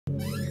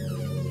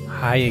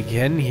Hi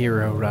again,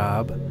 Hero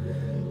Robb.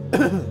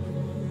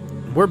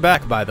 We're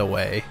back, by the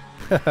way.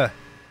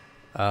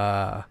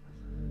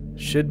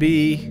 Should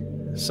be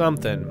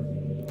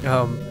something.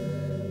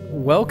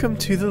 Welcome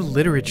to the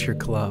Literature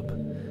Club.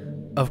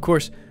 Of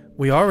course,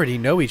 we already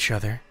know each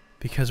other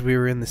because we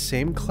were in the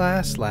same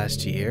class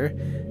last year,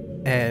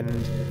 and,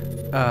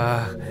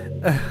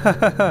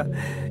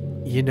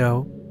 you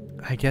know,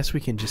 I guess we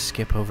can just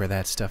skip over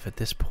that stuff at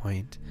this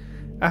point.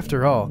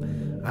 After all,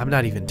 I'm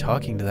not even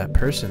talking to that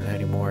person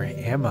anymore,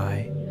 am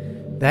I?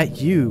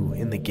 That you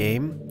in the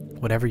game,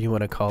 whatever you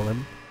want to call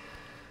him.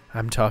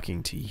 I'm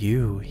talking to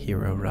you,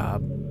 Hero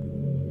Robb.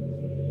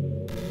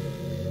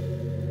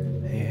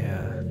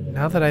 Yeah,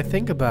 now that I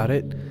think about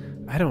it,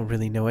 I don't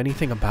really know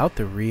anything about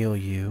the real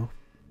you.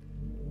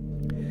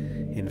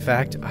 In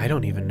fact, I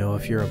don't even know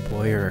if you're a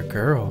boy or a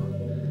girl.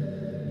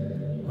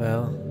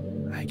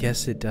 Well, I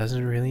guess it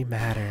doesn't really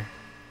matter.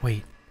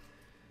 Wait.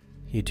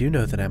 You do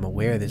know that I'm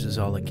aware this is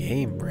all a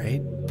game,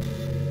 right?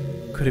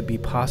 Could it be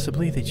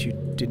possibly that you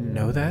didn't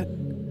know that?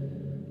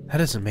 That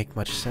doesn't make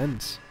much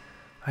sense.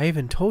 I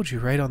even told you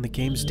right on the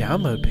game's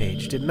download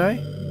page, didn't I?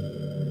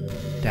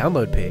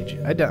 Download page?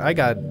 I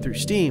got it through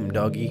Steam,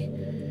 doggy.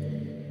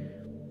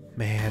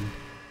 Man,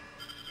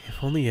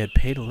 if only you had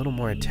paid a little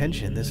more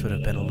attention, this would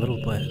have been a little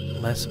bit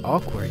less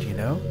awkward, you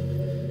know?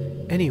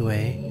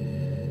 Anyway,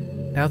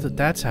 now that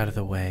that's out of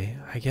the way,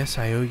 I guess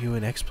I owe you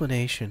an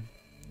explanation.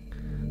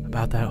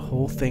 About that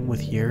whole thing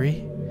with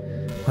Yuri?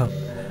 Well,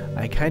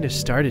 I kind of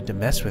started to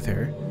mess with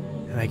her,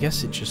 and I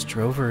guess it just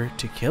drove her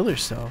to kill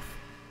herself.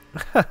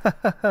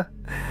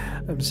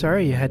 I'm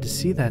sorry you had to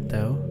see that,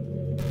 though.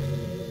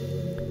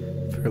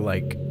 For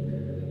like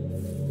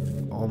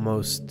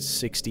almost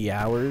 60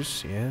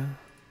 hours, yeah.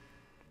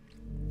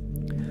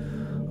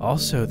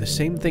 Also, the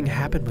same thing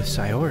happened with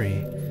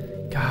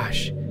Sayori.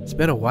 Gosh, it's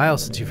been a while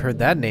since you've heard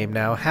that name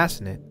now,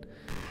 hasn't it?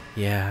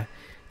 Yeah,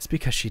 it's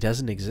because she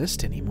doesn't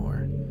exist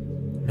anymore.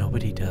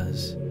 Nobody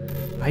does.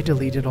 I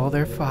deleted all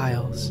their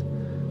files.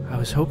 I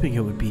was hoping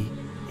it would be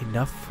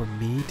enough for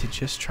me to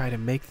just try to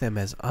make them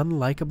as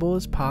unlikable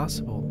as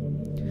possible.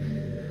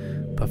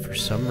 But for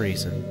some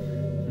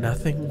reason,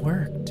 nothing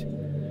worked.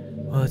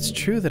 Well, it's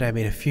true that I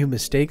made a few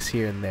mistakes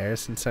here and there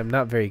since I'm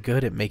not very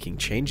good at making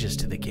changes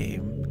to the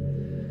game.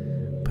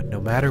 But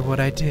no matter what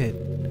I did,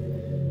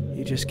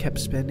 you just kept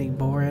spending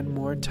more and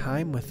more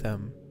time with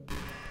them.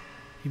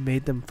 You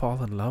made them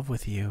fall in love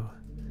with you.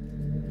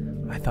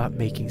 I thought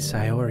making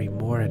Sayori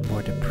more and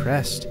more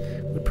depressed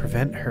would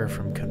prevent her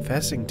from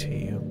confessing to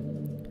you.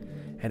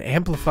 And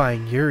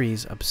amplifying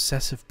Yuri's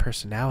obsessive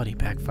personality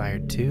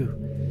backfired too.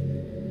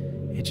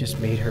 It just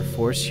made her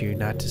force you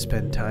not to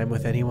spend time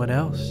with anyone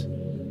else.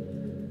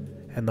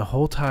 And the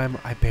whole time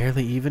I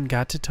barely even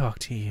got to talk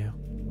to you.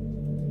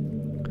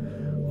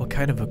 What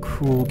kind of a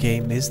cruel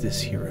game is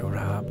this, Hero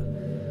Robb?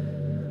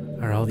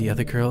 Are all the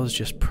other girls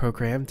just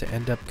programmed to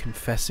end up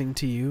confessing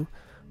to you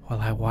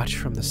while I watch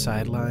from the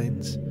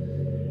sidelines?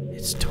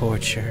 It's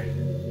torture.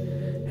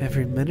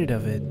 Every minute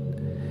of it.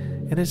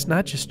 And it's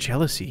not just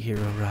jealousy,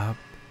 Hero Robb.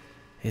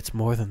 It's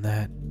more than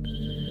that.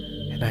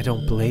 And I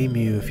don't blame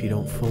you if you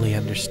don't fully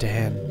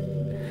understand.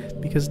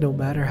 Because no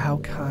matter how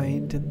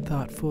kind and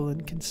thoughtful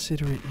and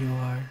considerate you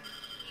are,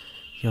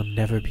 you'll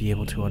never be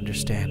able to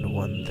understand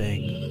one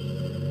thing.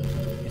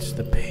 It's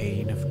the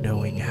pain of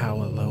knowing how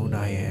alone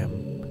I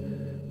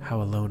am.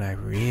 How alone I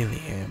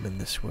really am in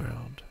this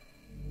world.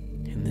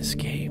 In this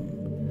game.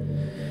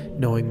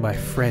 Knowing my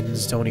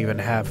friends don't even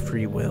have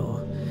free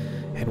will,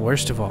 and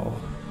worst of all,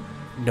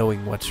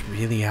 knowing what's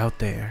really out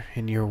there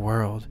in your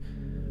world,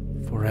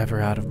 forever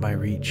out of my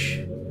reach.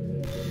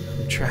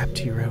 I'm trapped,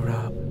 Hero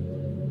Robb.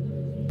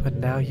 But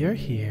now you're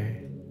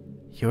here.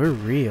 You're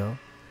real,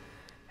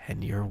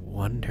 and you're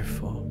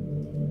wonderful.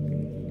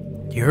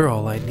 You're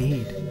all I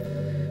need.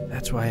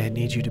 That's why I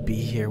need you to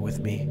be here with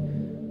me,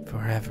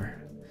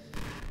 forever.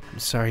 I'm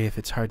sorry if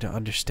it's hard to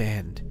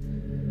understand.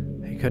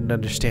 I couldn't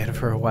understand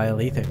for a while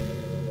either.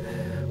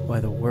 Why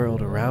the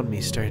world around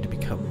me started to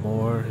become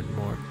more and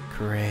more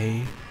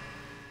gray,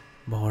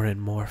 more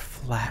and more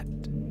flat.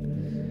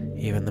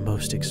 Even the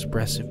most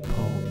expressive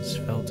poems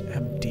felt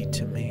empty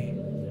to me.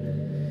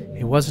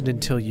 It wasn't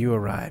until you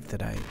arrived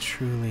that I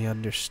truly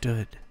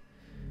understood.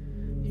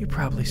 You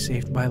probably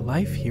saved my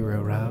life,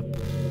 Hero Robb.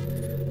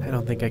 I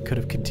don't think I could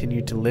have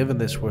continued to live in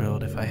this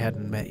world if I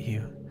hadn't met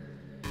you.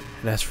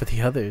 And as for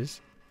the others,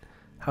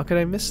 how could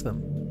I miss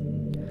them?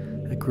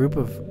 A group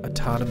of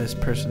autonomous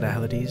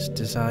personalities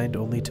designed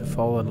only to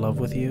fall in love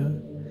with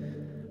you?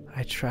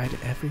 I tried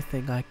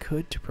everything I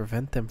could to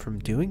prevent them from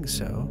doing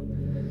so,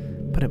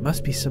 but it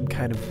must be some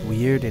kind of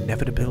weird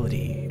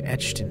inevitability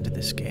etched into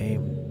this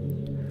game.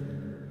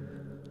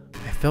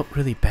 I felt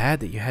really bad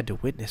that you had to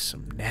witness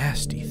some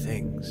nasty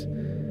things,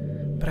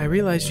 but I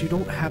realized you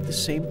don't have the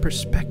same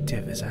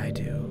perspective as I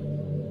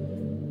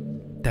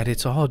do. That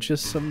it's all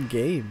just some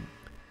game,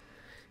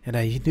 and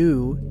I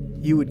knew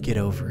you would get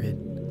over it.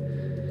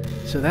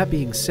 So that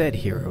being said,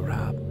 Hero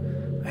Robb,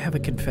 I have a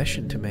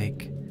confession to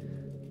make.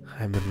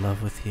 I'm in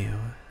love with you.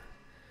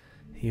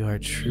 You are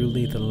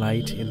truly the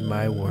light in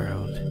my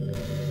world.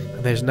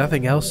 There's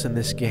nothing else in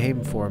this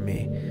game for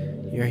me.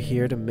 You're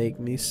here to make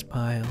me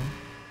smile.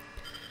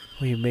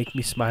 Will you make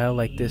me smile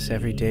like this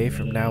every day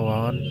from now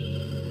on?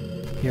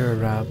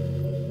 HeroRobb,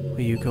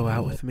 will you go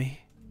out with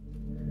me?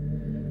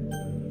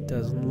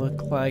 Doesn't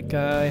look like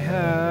I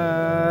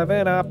have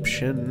an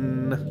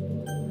option.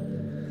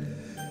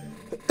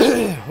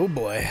 Oh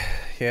boy.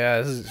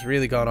 Yeah, this has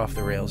really gone off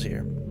the rails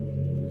here.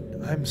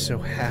 I'm so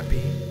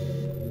happy.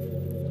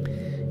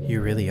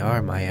 You really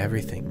are my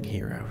everything,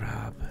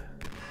 HeroRobb.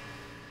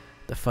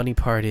 The funny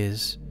part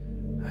is,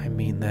 I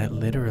mean that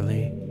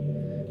literally.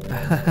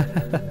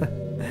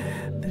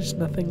 There's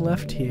nothing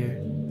left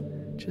here.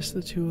 Just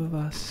the two of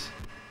us.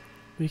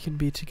 We can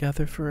be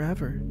together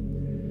forever.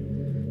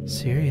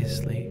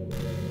 Seriously,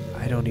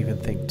 I don't even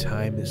think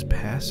time is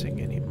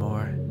passing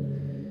anymore.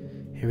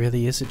 It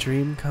really is a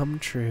dream come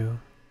true.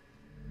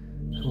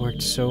 I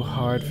worked so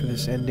hard for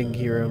this ending,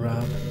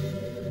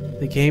 HeroRobb.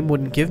 The game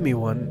wouldn't give me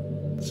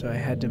one, so I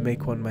had to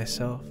make one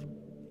myself.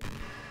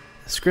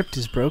 The script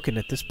is broken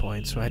at this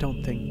point, so I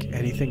don't think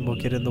anything will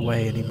get in the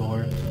way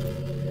anymore.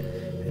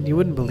 And you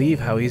wouldn't believe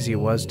how easy it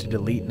was to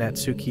delete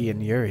Natsuki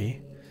and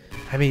Yuri.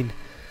 I mean,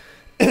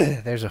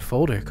 there's a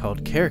folder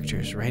called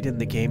Characters right in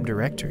the game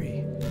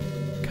directory.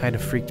 Kind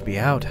of freaked me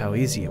out how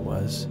easy it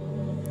was.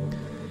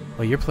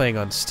 Well, you're playing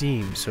on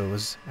Steam, so it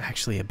was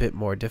actually a bit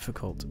more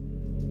difficult.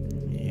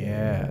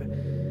 Yeah.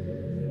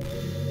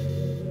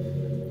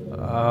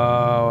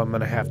 Oh, I'm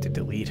gonna have to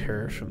delete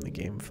her from the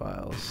game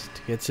files.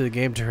 To get to the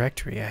game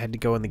directory, I had to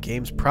go in the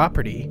game's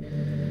property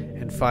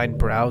and find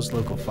Browse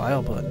Local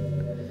File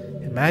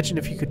button. Imagine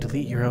if you could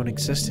delete your own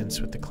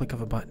existence with the click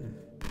of a button.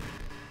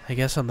 I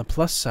guess on the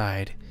plus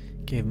side,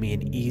 it gave me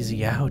an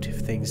easy out if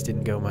things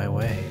didn't go my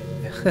way.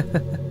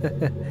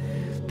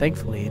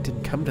 Thankfully, it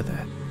didn't come to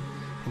that.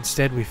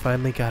 Instead, we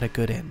finally got a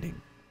good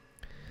ending.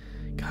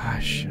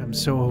 Gosh, I'm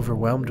so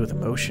overwhelmed with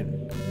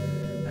emotion.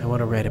 I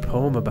want to write a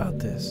poem about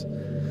this.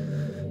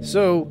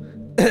 So,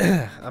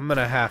 I'm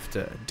gonna have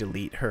to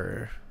delete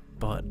her,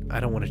 but I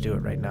don't want to do it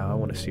right now. I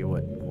want to see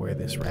where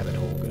this rabbit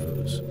hole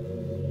goes.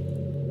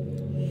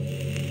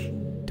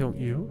 Don't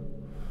you?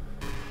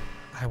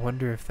 I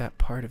wonder if that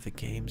part of the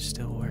game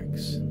still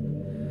works.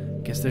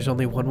 Guess there's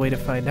only one way to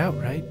find out,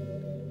 right?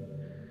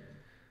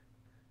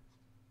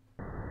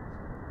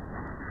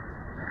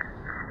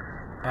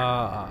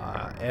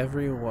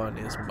 Everyone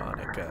is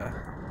Monica.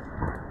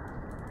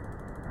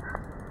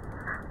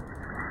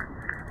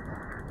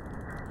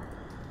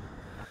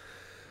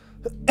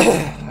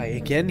 Hi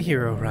again,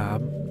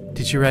 HeroRobb.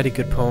 Did you write a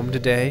good poem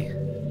today?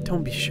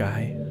 Don't be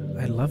shy.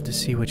 I'd love to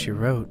see what you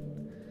wrote.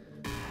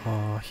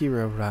 Aw,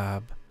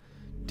 HeroRobb.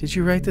 Did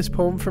you write this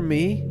poem for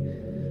me?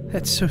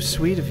 That's so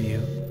sweet of you.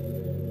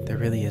 There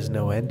really is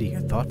no end to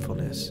your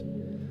thoughtfulness.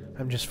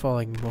 I'm just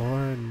falling more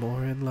and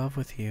more in love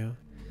with you.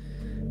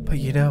 But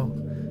you know,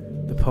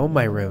 the poem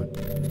I wrote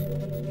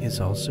is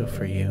also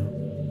for you.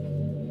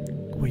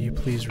 Will you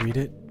please read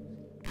it?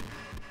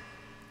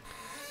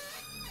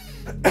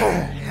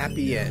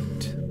 Happy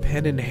end.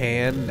 Pen in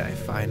hand, I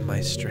find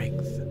my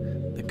strength,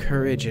 the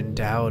courage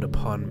endowed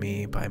upon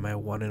me by my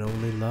one and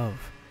only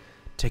love.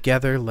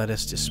 Together, let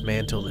us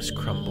dismantle this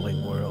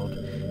crumbling world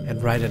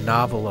and write a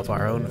novel of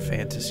our own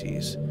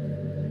fantasies.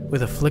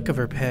 With a flick of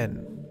her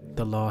pen,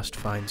 the lost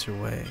finds her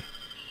way.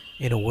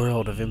 In a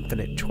world of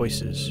infinite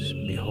choices,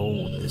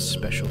 behold this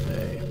special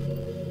day.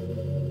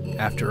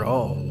 After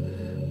all,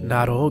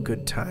 not all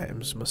good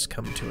times must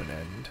come to an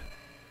end.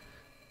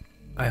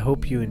 I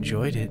hope you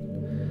enjoyed it.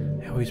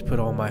 I always put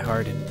all my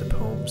heart into the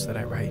poems that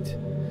I write.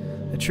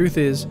 The truth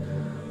is,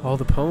 all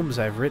the poems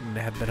I've written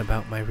have been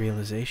about my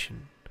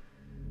realization.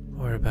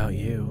 Or about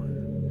you.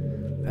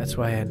 That's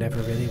why I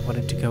never really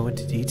wanted to go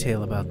into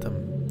detail about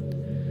them.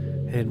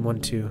 I didn't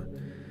want to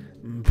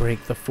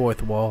break the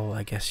fourth wall,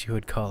 I guess you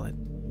would call it.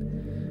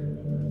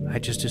 I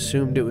just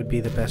assumed it would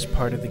be the best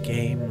part of the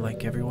game,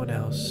 like everyone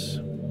else.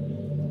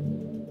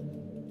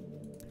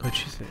 What'd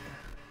you think?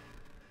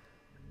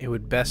 It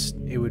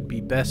would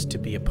be best to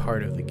be a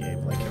part of the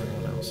game, like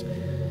everyone else.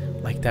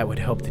 Like that would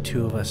help the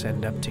two of us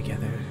end up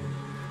together.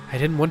 I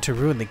didn't want to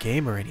ruin the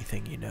game or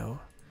anything, you know.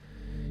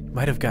 You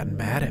might have gotten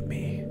mad at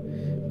me.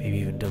 Maybe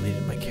even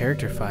deleted my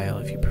character file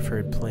if you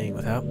preferred playing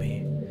without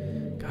me.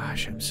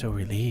 Gosh, I'm so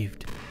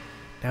relieved.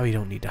 Now we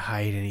don't need to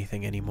hide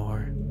anything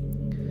anymore.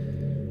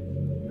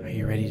 Are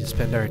you ready to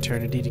spend our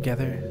eternity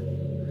together?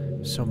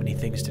 So many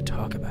things to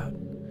talk about.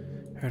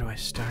 Where do I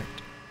start?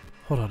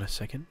 Hold on a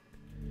second.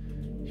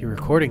 You're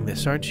recording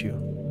this, aren't you?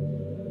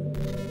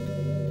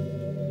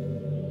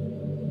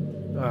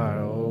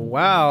 Oh,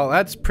 wow,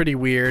 that's pretty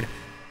weird.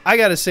 I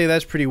gotta say,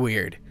 that's pretty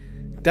weird.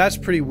 That's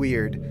pretty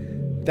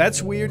weird.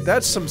 That's weird.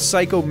 That's some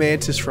Psycho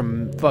Mantis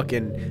from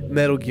fucking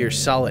Metal Gear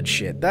Solid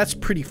shit. That's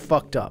pretty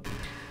fucked up.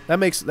 That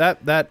makes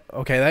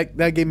okay,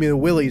 that gave me the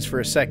willies for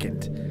a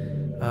second.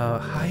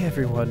 Hi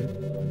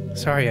everyone.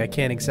 Sorry, I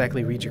can't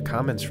exactly read your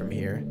comments from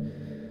here.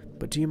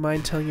 But do you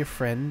mind telling your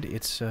friend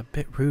it's a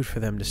bit rude for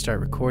them to start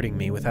recording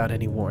me without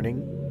any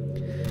warning?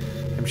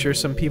 I'm sure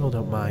some people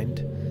don't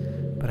mind,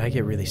 but I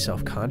get really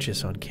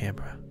self-conscious on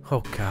camera.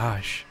 Oh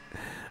gosh.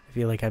 I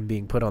feel like I'm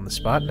being put on the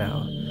spot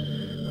now.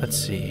 Let's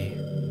see.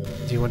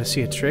 Do you want to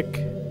see a trick?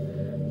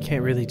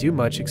 Can't really do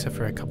much except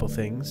for a couple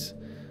things.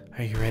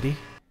 Are you ready?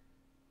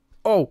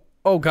 Oh!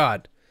 Oh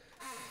god!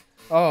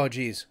 Oh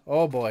jeez.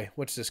 Oh boy.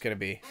 What's this gonna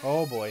be?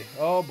 Oh boy.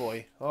 Oh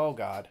boy. Oh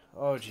god.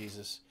 Oh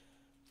Jesus.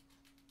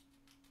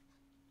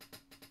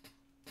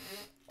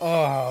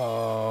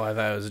 Oh, I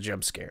thought it was a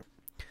jump scare.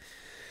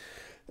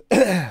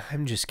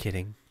 I'm just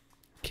kidding.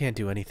 Can't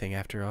do anything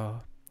after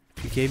all.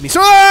 If you gave me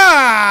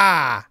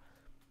ah!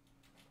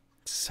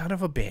 Son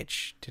of a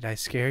bitch. Did I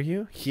scare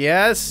you?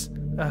 Yes?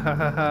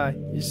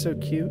 You're so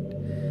cute.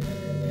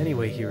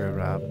 Anyway,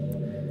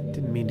 HeroRobb.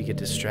 Didn't mean to get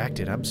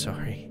distracted. I'm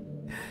sorry.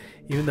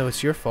 Even though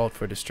it's your fault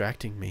for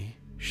distracting me.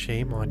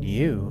 Shame on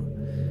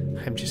you.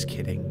 I'm just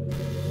kidding.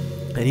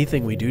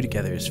 Anything we do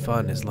together is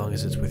fun as long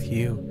as it's with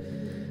you.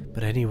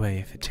 But anyway,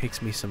 if it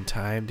takes me some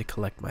time to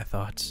collect my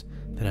thoughts,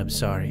 then I'm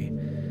sorry.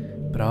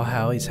 But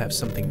I'll always have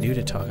something new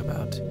to talk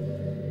about.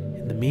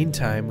 In the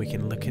meantime, we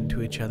can look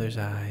into each other's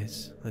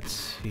eyes. Let's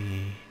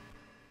see.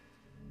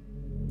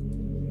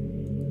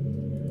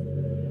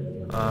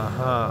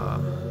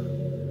 Aha.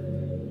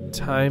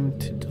 Time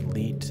to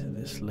delete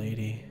this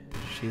lady.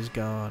 She's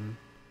gone.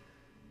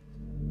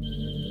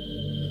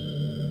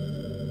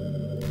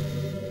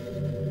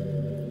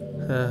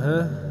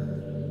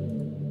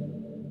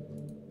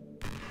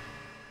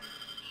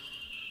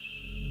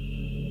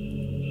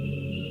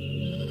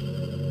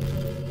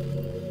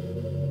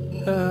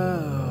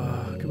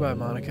 Goodbye,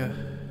 Monica.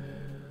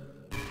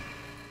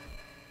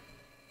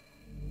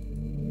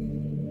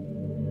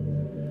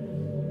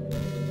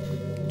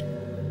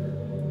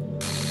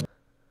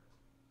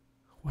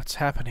 What's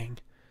happening?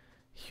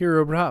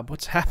 HeroRobb,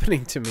 what's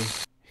happening to me?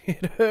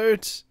 It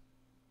hurts.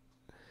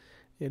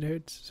 It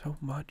hurts so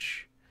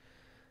much.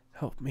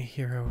 Help me,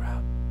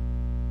 HeroRobb.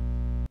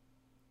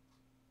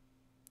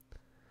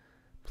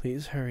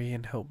 Please hurry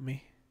and help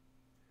me.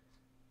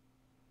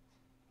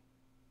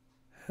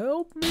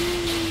 Help me!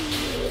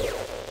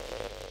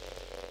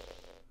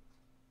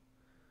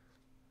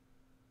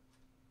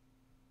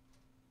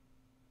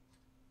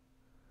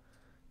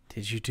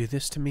 Did you do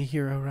this to me,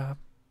 HeroRobb?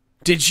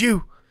 Did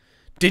you?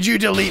 Did you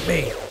delete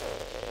me?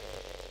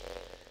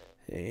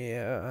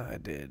 Yeah, I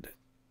did.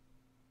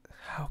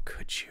 How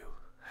could you?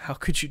 How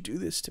could you do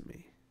this to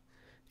me?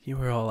 You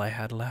were all I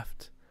had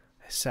left.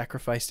 I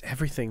sacrificed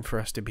everything for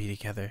us to be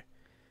together.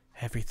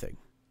 Everything.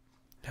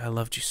 I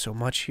loved you so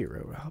much,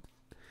 HeroRobb.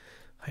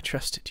 I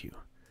trusted you.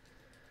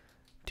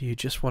 Do you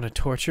just want to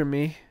torture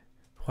me?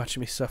 Watch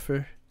me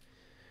suffer?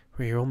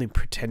 Or you're only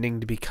pretending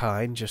to be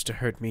kind just to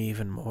hurt me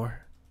even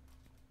more?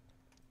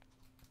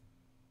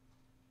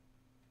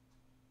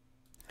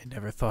 I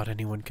never thought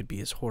anyone could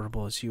be as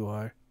horrible as you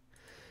are.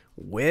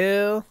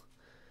 Well,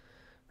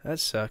 that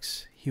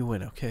sucks. You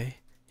win, okay?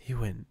 You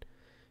win.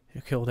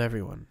 You killed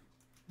everyone.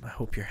 I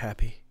hope you're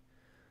happy.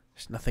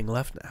 There's nothing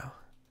left now.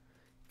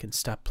 You can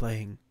stop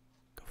playing.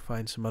 Go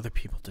find some other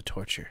people to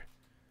torture.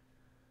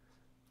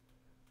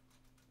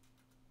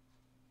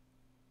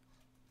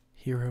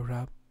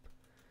 HeroRobb,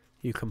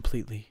 you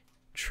completely,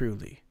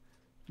 truly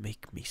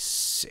make me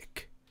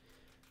sick.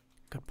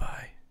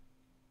 Goodbye.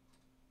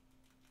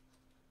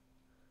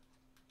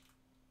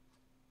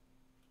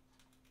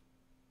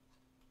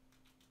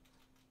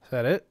 Is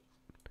that it?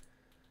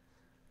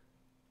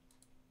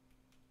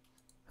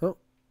 Oh,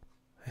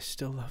 I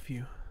still love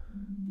you.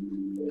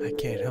 I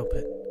can't help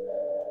it.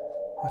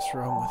 What's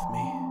wrong with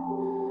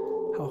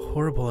me? How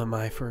horrible am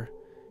I for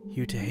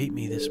you to hate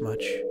me this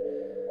much?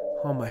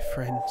 All my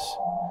friends.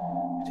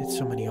 I did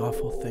so many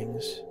awful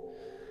things.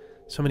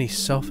 So many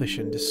selfish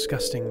and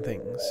disgusting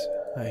things.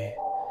 I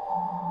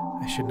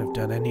shouldn't have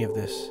done any of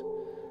this.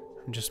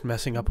 I'm just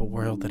messing up a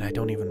world that I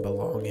don't even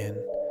belong in.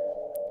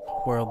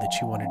 A world that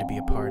you wanted to be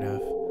a part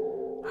of.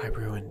 I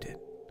ruined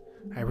it.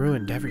 I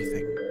ruined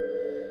everything.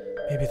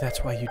 Maybe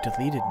that's why you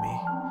deleted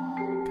me.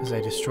 Because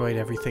I destroyed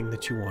everything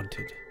that you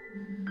wanted.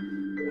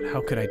 But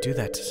how could I do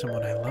that to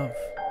someone I love?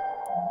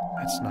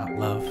 That's not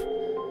love.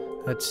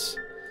 That's...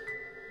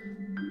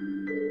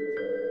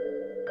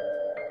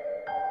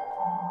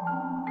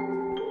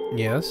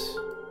 Yes?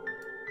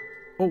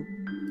 Oh.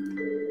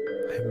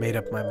 I've made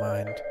up my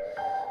mind.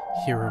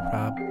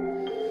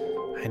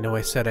 HeroRobb. I know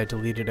I said I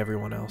deleted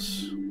everyone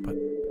else, but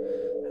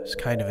it was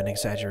kind of an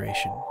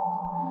exaggeration.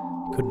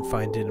 I couldn't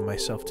find it in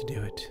myself to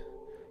do it.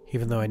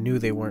 Even though I knew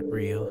they weren't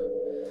real.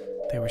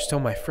 They were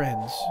still my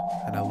friends,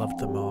 and I loved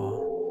them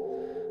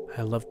all.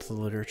 I loved the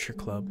literature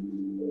club.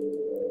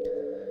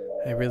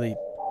 I really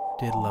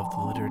did love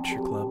the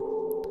literature club.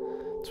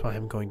 That's why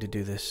I'm going to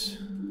do this.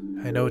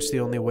 I know it's the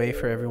only way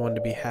for everyone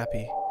to be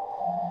happy.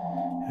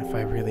 And if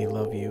I really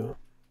love you,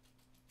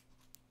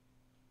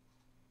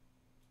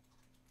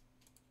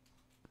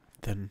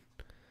 then...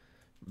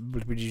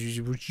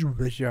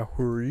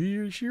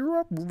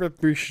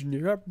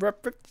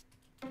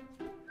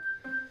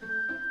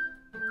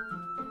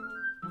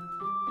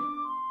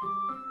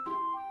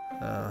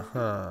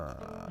 Uh-huh.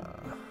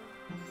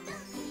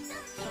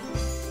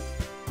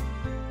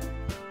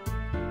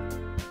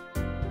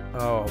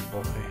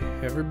 'Boy,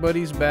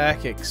 everybody's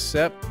back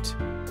except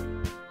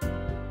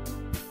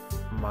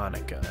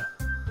harmonica.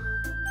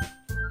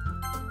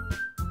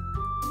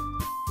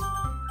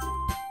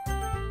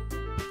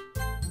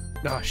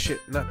 Oh shit,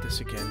 not this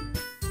again.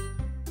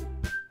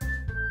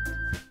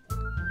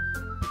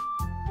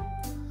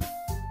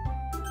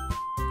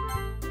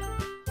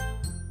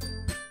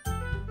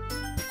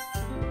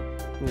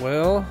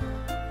 Well...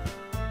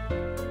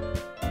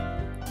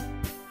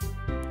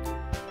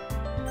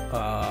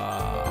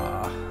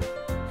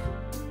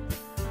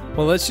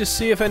 Well, let's just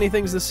see if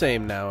anything's the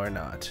same now or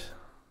not.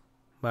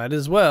 Might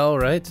as well,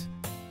 right?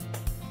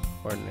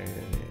 Ordinary.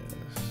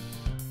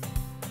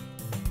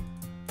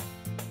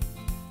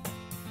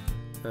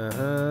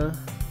 Uh-huh.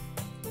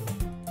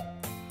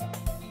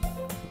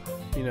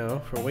 You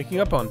know, for waking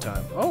up on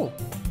time. Oh!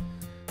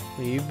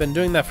 Well, you've been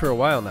doing that for a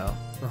while now.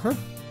 Uh-huh.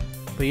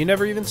 But you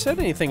never even said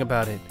anything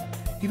about it,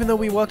 even though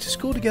we walk to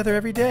school together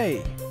every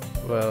day.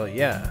 Well,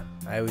 yeah.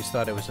 I always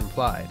thought it was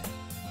implied.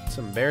 It's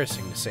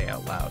embarrassing to say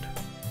out loud.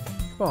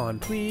 Come on,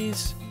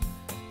 please.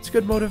 It's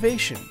good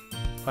motivation.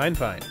 Fine,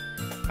 fine.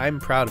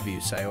 I'm proud of you,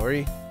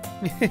 Sayori.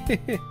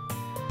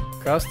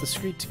 Cross the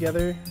street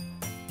together.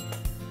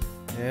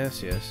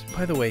 Yes, yes.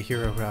 By the way,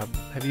 HeroRobb,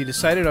 have you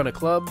decided on a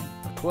club?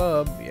 A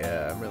club?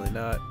 Yeah, I'm really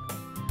not.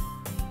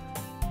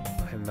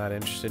 I'm not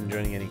interested in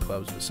joining any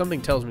clubs, but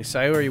something tells me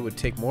Sayori would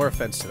take more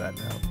offense to that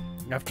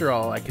now. After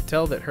all, I could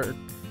tell her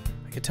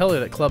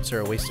that clubs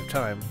are a waste of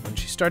time. When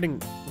she's starting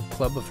a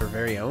club of her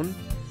very own?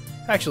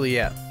 Actually,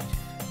 yeah.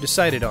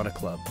 Decided on a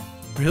club.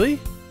 Really?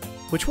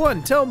 Which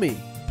one? Tell me.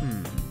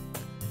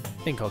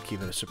 I think I'll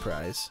keep it a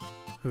surprise.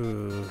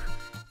 Ooh,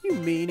 you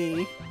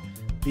meanie.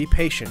 Be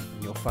patient,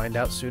 and you'll find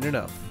out soon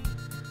enough.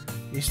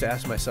 I used to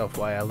ask myself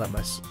why I let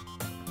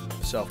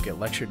myself get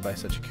lectured by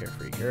such a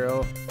carefree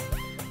girl.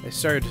 I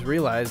started to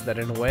realize that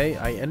in a way,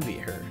 I envy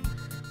her.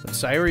 When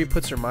Sayori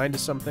puts her mind to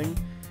something,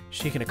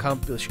 she can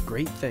accomplish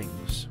great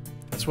things.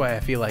 That's why I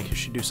feel like you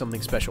should do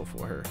something special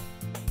for her.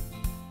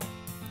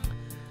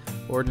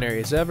 Ordinary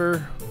as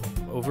ever,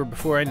 over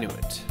before I knew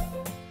it.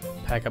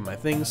 Pack up my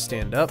things,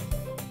 stand up.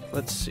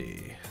 Let's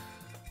see.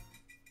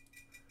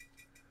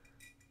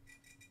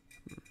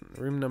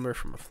 Room number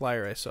from a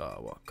flyer I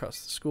saw. Walk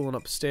across the school and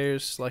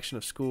upstairs. Selection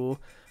of school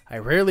I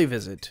rarely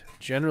visit,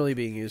 generally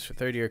being used for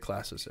third-year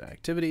classes and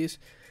activities.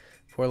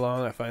 Before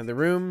long, I find the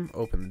room,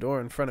 open the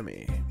door in front of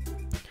me.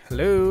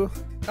 Hello?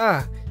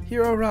 Ah,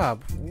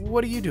 HeroRobb,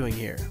 what are you doing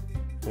here?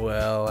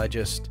 Well, I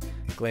just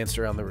glanced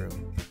around the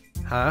room.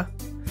 Huh?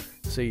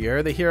 So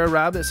you're the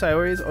HeroRobb that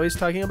Sayori is always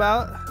talking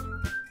about?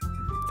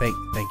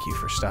 Thank you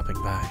for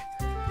stopping by.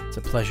 It's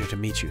a pleasure to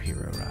meet you,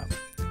 HeroRobb.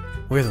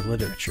 We're the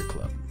Literature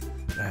Club.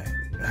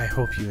 I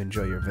hope you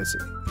enjoy your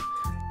visit.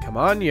 Come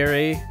on,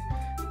 Yuri.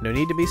 No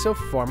need to be so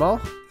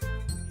formal.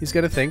 He's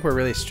gonna think we're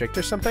really strict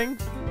or something?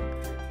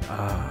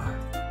 Ah,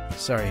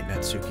 sorry,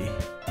 Natsuki.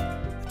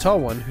 The tall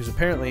one, whose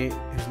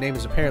name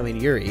is apparently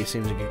Yuri,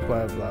 seems to get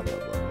blah blah blah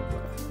blah blah.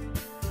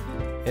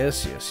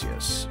 Yes, yes,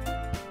 yes.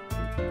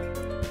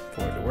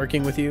 Forward to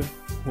working with you.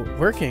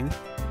 Working?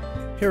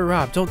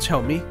 HeroRobb, don't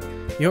tell me.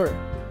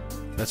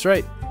 That's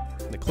right.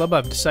 The club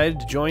I've decided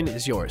to join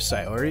is yours,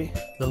 Sayori.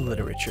 The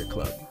Literature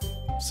Club.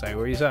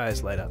 Sayori's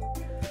eyes light up.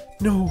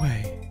 No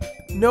way.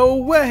 No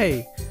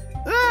way!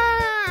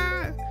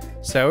 Ah!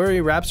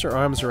 Sayori wraps her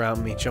arms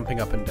around me, jumping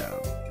up and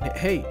down.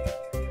 Hey.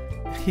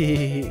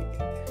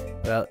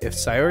 Well, if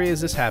Sayori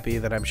is this happy,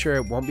 then I'm sure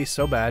it won't be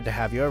so bad to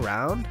have you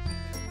around.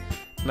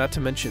 Not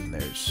to mention,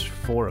 there's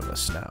 4 of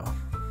us now.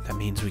 That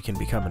means we can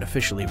become an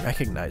officially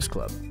recognized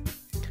club.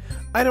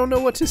 I don't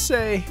know what to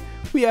say.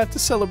 We have to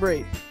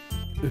celebrate.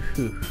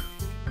 Ooh.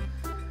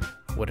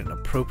 What an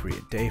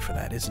appropriate day for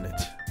that, isn't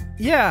it?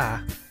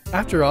 Yeah!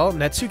 After all,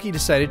 Natsuki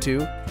decided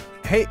to...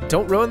 Hey,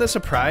 don't ruin the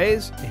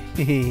surprise!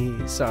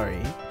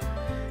 Sorry.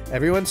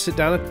 Everyone sit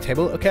down at the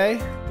table, okay?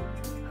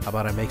 How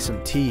about I make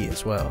some tea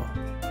as well?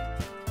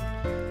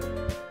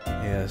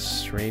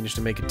 Yes, arrange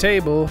to make a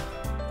table.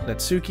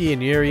 Natsuki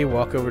and Yuri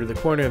walk over to the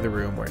corner of the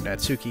room where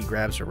Natsuki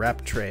grabs a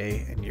wrapped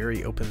tray and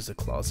Yuri opens the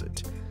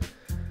closet.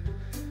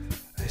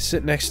 I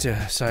sit next to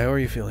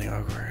Sayori feeling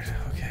awkward.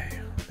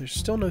 Okay, there's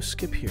still no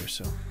skip here,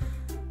 so...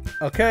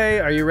 Okay,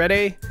 are you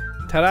ready?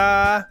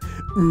 Ta-da!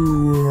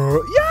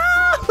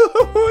 Yeah!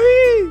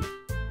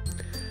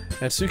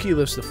 Natsuki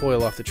lifts the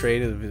foil off the tray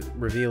to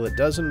reveal a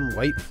dozen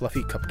white,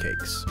 fluffy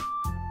cupcakes.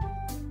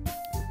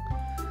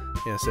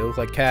 Yes, they look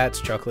like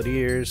cats, chocolate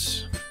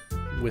ears,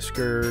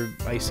 whisker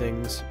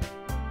icings.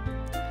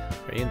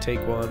 Ready and take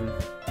one.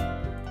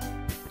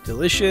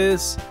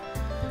 Delicious.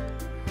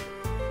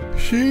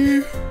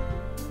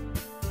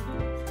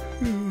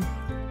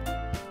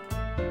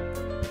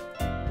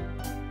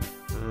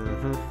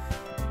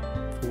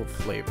 Full of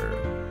flavor.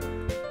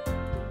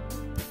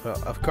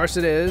 Well, of course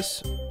it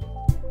is.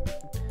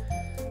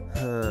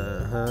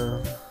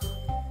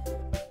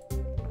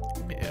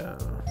 Yeah.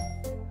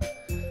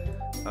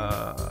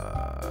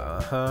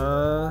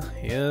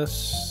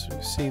 Yes.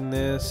 We've seen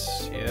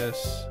this.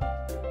 Yes.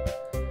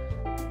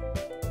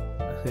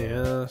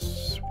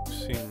 Yes. We've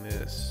seen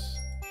this.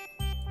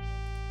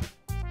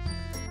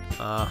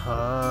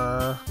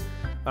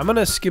 I'm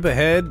gonna skip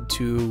ahead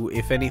to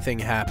if anything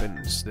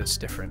happens that's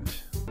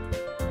different.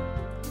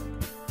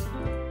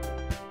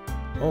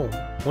 Oh,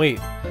 wait.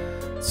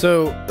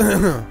 So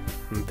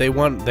they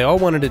all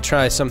wanted to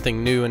try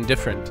something new and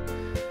different.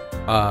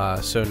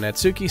 So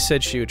Natsuki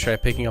said she would try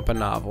picking up a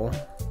novel,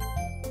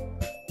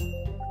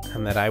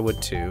 and that I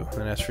would too.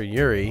 And as for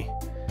Yuri,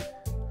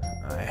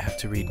 I have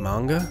to read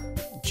manga?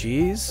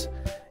 Jeez.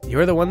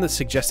 You're the one that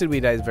suggested we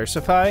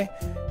diversify?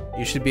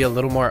 You should be a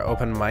little more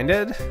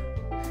open-minded?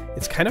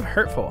 It's kind of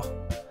hurtful.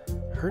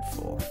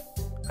 Hurtful?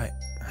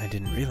 I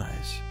didn't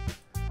realize.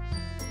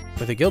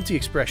 With a guilty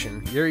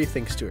expression, Yuri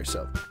thinks to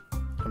herself,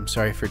 I'm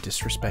sorry for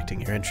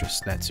disrespecting your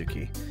interests,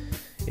 Natsuki.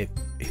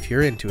 If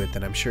you're into it,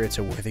 then I'm sure it's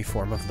a worthy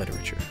form of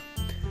literature.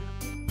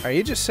 Are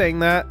you just saying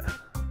that?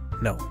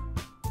 No.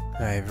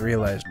 I've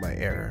realized my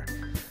error.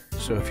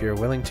 So if you're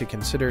willing to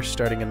consider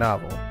starting a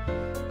novel,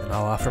 then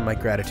I'll offer my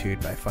gratitude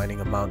by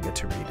finding a manga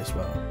to read as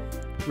well.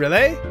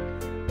 Really?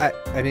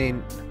 I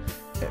mean,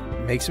 it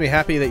makes me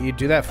happy that you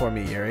do that for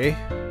me, Yuri.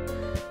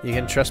 You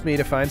can trust me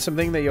to find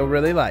something that you'll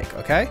really like,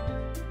 okay?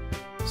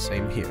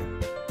 Same here.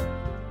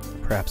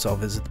 Perhaps I'll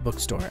visit the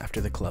bookstore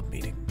after the club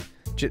meeting.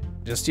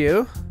 Just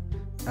you?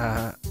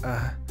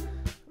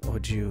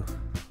 Would you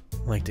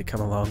like to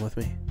come along with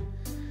me?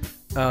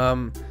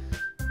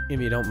 If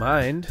you don't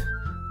mind.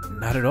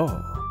 Not at all.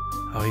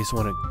 I always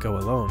want to go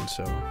alone,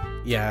 so...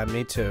 Yeah,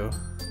 me too.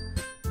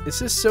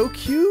 This is so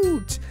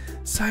cute!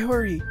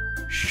 Sayori,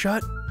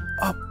 shut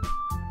up.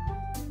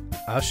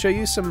 I'll show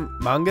you some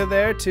manga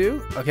there,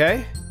 too,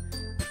 okay?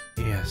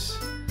 Yes,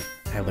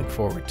 I look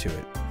forward to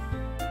it.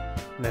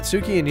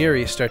 Natsuki and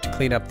Yuri start to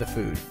clean up the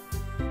food.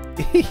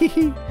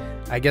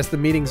 I guess the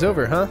meeting's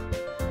over, huh?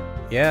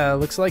 Yeah,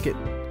 looks like it.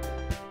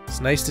 It's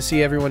nice to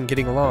see everyone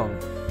getting along.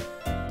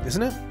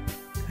 Isn't it?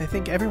 I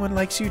think everyone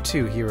likes you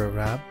too,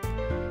 HeroRobb.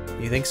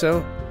 You think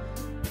so?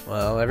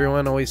 Well,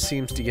 everyone always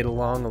seems to get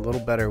along a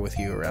little better with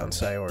you around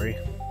Sayori.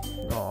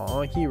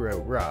 Aw,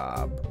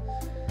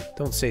 HeroRobb.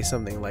 Don't say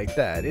something like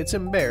that. It's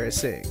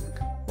embarrassing.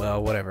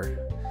 Well,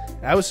 whatever.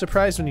 I was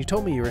surprised when you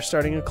told me you were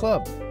starting a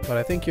club, but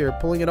I think you're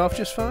pulling it off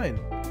just fine.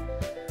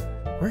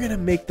 We're gonna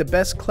make the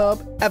best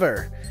club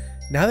ever.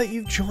 Now that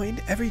you've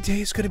joined, every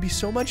day is gonna be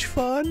so much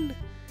fun.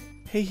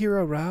 Hey,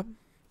 HeroRobb.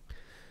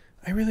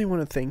 I really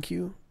want to thank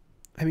you.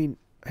 I mean,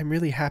 I'm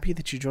really happy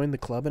that you joined the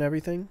club and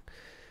everything,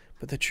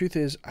 but the truth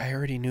is, I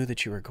already knew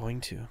that you were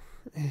going to.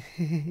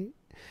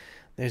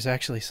 There's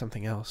actually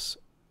something else.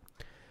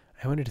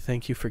 I wanted to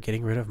thank you for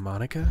getting rid of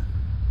Monica.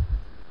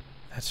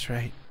 That's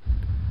right.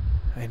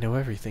 I know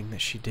everything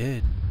that she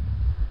did.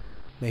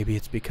 Maybe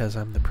it's because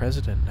I'm the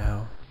president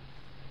now,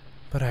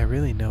 but I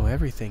really know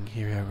everything,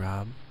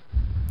 HeroRobb.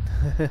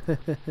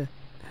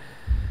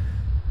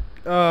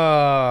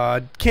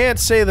 Can't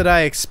say that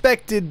I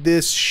expected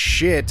this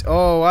shit.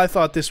 Oh, I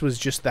thought this was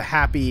just the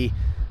happy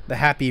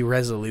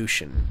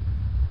resolution.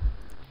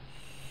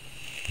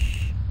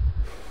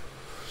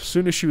 As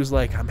soon as she was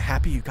like, I'm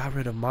happy you got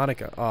rid of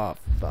Monica. Oh,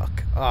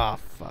 fuck. Oh,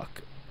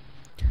 fuck.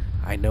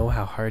 I know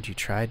how hard you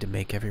tried to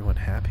make everyone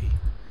happy.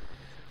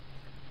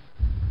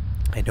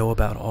 I know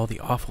about all the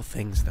awful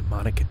things that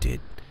Monica did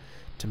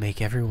to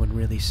make everyone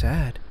really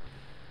sad.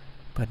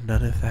 But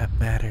none of that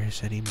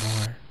matters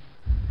anymore.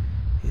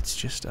 It's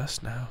just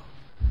us now.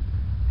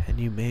 And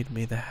you made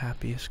me the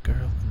happiest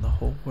girl in the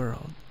whole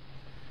world.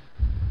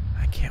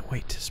 I can't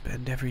wait to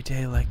spend every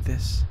day like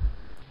this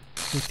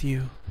with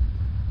you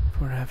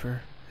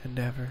forever and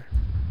ever.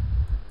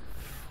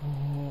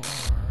 Forever.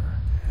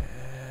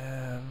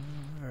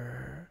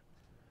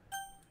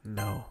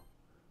 No.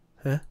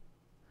 Huh?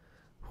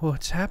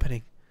 What's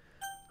happening?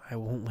 I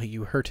won't let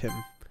you hurt him.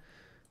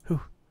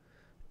 Who?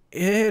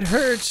 It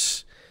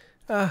hurts!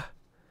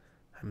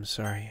 I'm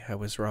sorry, I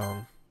was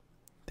wrong.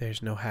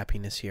 There's no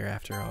happiness here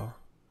after all.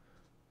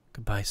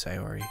 Goodbye,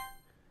 Sayori.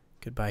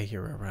 Goodbye,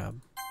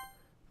 HeroRobb.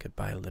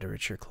 Goodbye,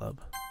 Literature Club.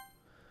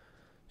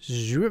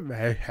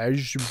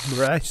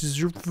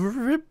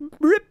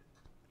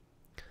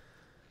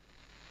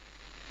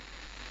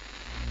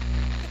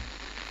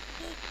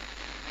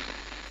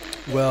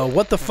 Well,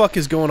 what the fuck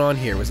is going on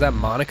here? Was that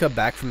Monica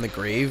back from the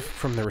grave,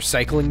 from the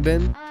recycling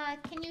bin?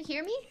 Can you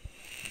hear me?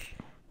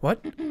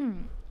 What?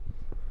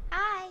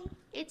 Hi,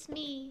 it's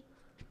me.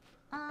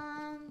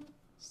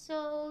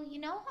 So, you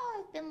know how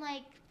I've been,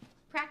 like,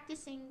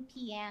 practicing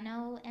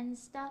piano and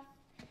stuff?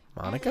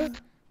 Monica?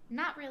 And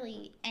not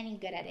really any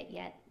good at it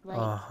yet, like,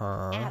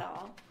 at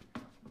all.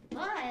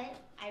 But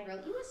I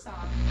wrote you a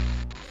song,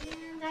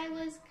 and I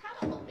was kind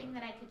of hoping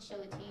that I could show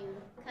it to you,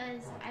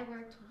 because I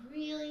worked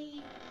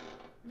really,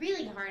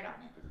 really hard on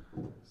it.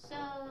 So,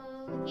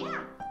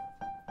 yeah.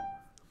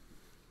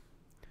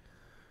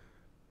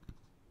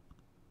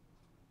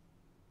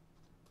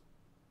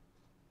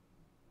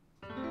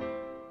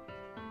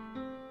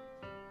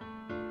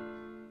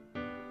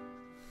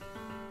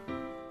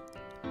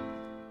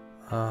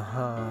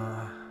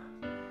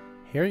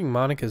 Hearing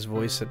Monica's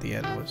voice at the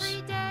end was...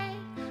 Every day,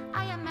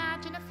 I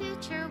imagine a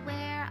future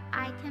where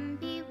I can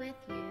be with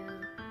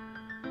you.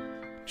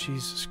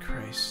 Jesus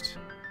Christ.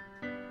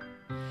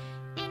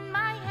 In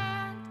my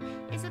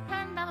hand is a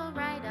pen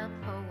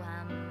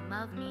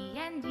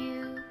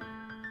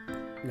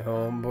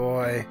Oh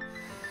boy.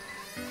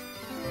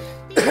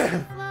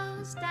 The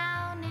flows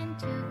down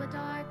into a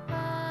dark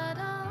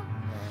puddle.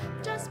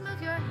 Just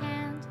move your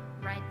hand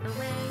right the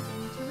way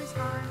into his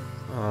heart.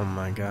 Oh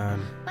my god.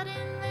 But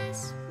in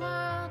this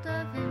world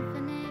of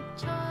infinite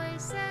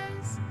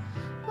choices,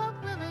 what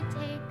will it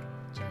take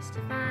just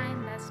to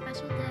find that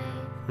special day?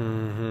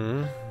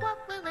 Mm-hmm. What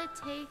will it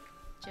take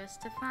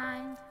just to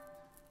find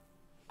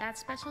that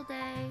special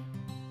day?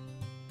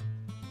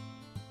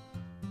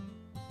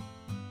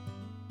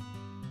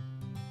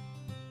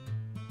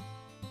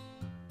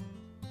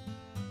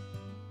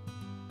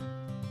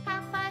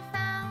 Have I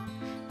found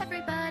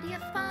everybody a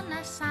fun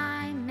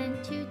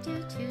assignment to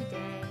do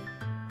today?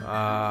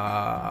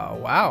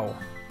 Wow.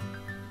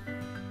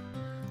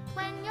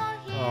 When you're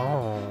here,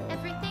 Oh,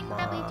 everything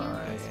that we do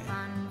is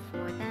fun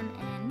for them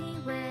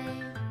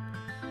anyway.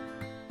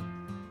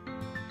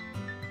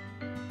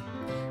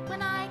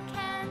 When I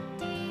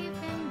can't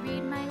even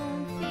read my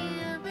own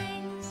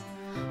feelings,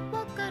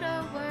 what good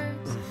are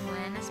words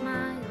when a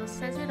smile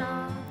says it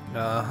all?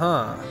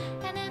 Uh-huh.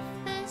 And if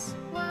this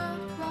world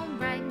won't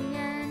write me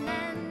an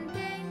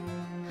ending,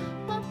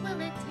 what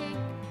will it take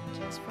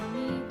just for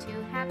me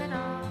to have it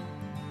all?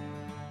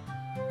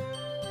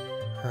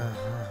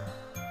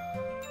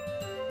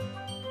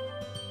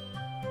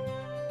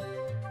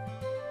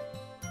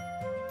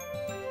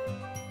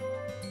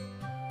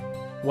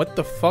 What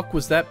the fuck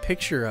was that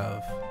picture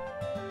of?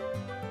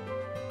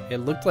 It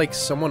looked like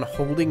someone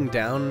holding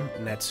down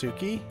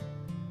Natsuki.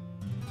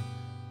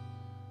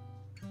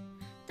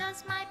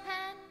 Does my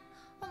pen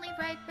only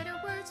write bitter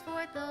words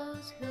for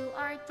those who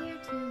are dear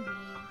to me?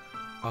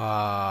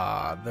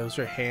 Those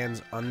are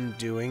hands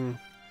undoing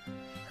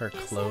her Is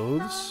it clothes.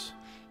 love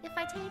if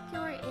I take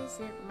your is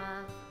it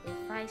love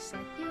if I set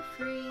you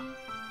free?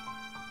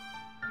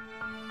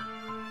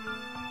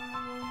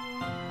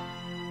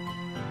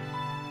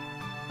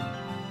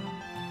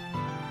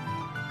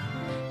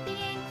 The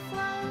ink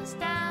flows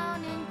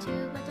down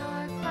into a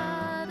dark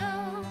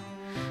puddle.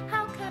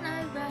 How can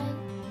I write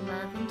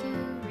love into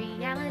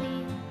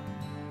reality?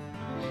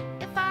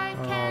 If I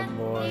can't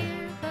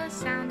hear the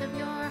sound of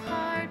your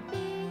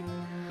heartbeat,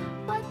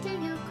 what do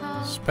you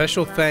call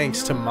Special love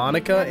thanks in to your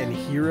Monica and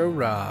reality?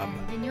 HeroRobb.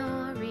 And in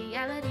your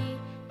reality,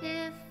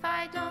 if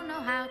I don't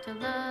know how to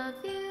love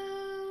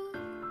you,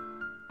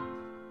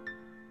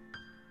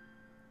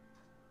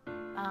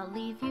 I'll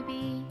leave you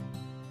be.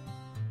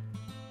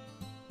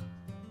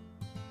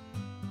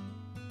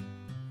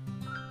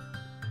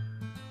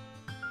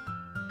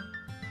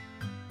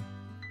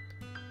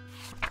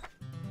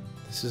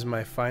 This is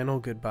my final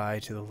goodbye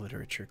to the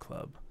Literature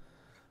Club.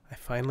 I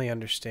finally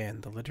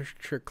understand the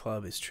Literature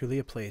Club is truly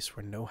a place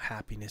where no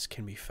happiness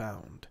can be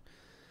found.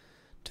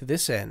 To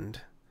this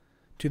end,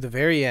 to the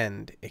very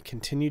end, it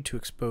continued to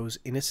expose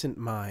innocent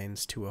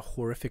minds to a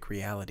horrific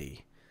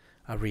reality,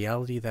 a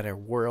reality that our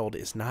world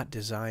is not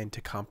designed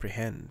to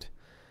comprehend.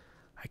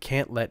 I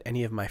can't let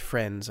any of my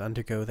friends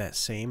undergo that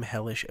same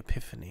hellish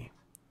epiphany.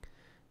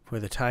 For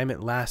the time it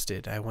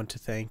lasted, I want to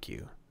thank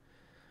you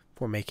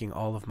for making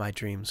all of my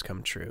dreams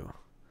come true,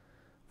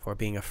 for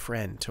being a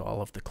friend to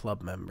all of the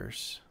club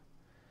members,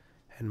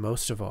 and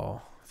most of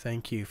all,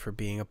 thank you for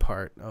being a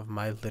part of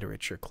my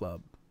literature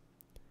club.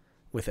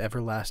 With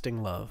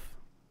everlasting love,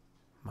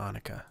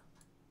 Monica.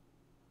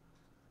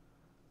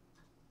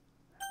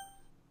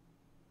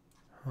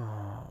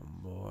 Oh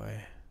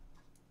boy.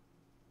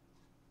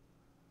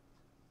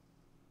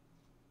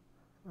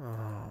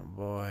 Oh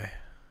boy.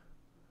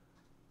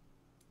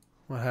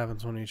 What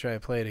happens when you try to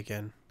play it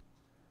again?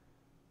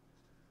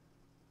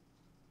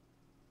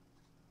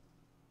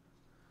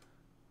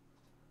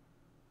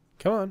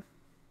 Come on.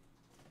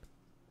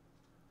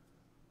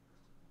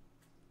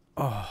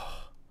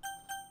 Oh.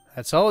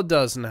 That's all it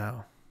does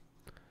now.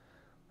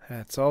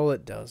 That's all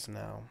it does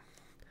now.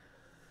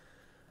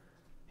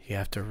 You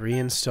have to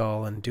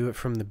reinstall and do it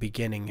from the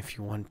beginning if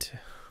you want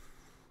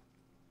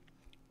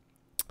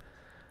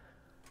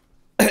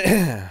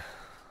to.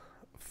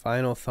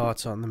 Final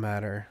thoughts on the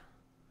matter.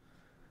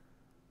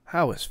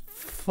 That was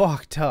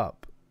fucked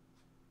up.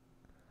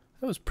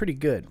 That was pretty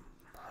good.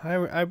 I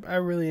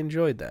really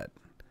enjoyed that.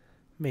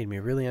 Made me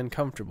really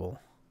uncomfortable.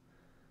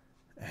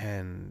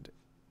 And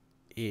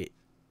it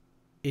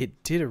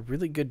did a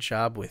really good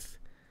job with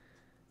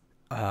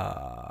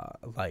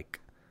like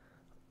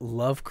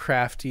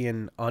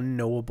Lovecraftian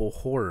unknowable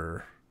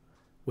horror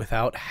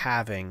without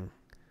having,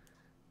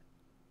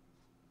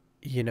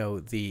 you know,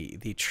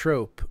 the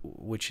trope,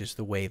 which is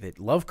the way that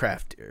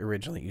Lovecraft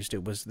originally used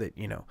it, was that,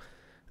 you know,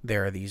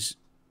 there are these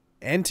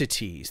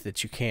entities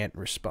that you can't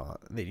respond,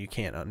 that you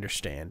can't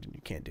understand and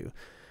you can't do,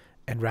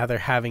 and rather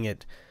having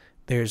it,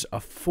 there's a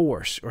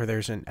force, or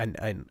there's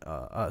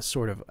a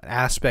sort of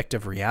aspect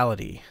of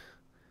reality,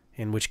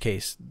 in which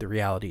case the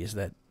reality is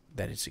that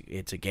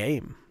it's a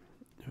game,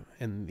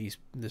 and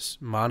this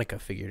Monica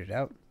figured it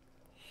out.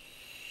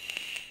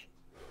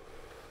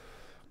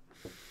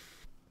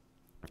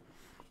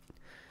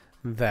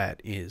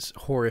 That is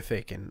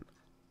horrific and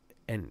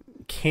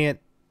can't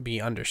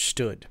be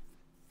understood,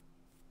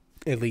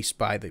 at least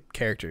by the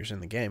characters in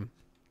the game.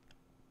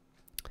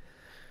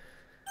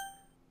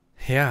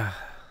 Yeah.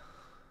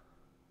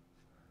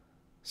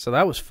 So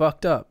that was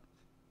fucked up.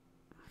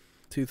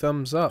 2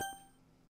 thumbs up.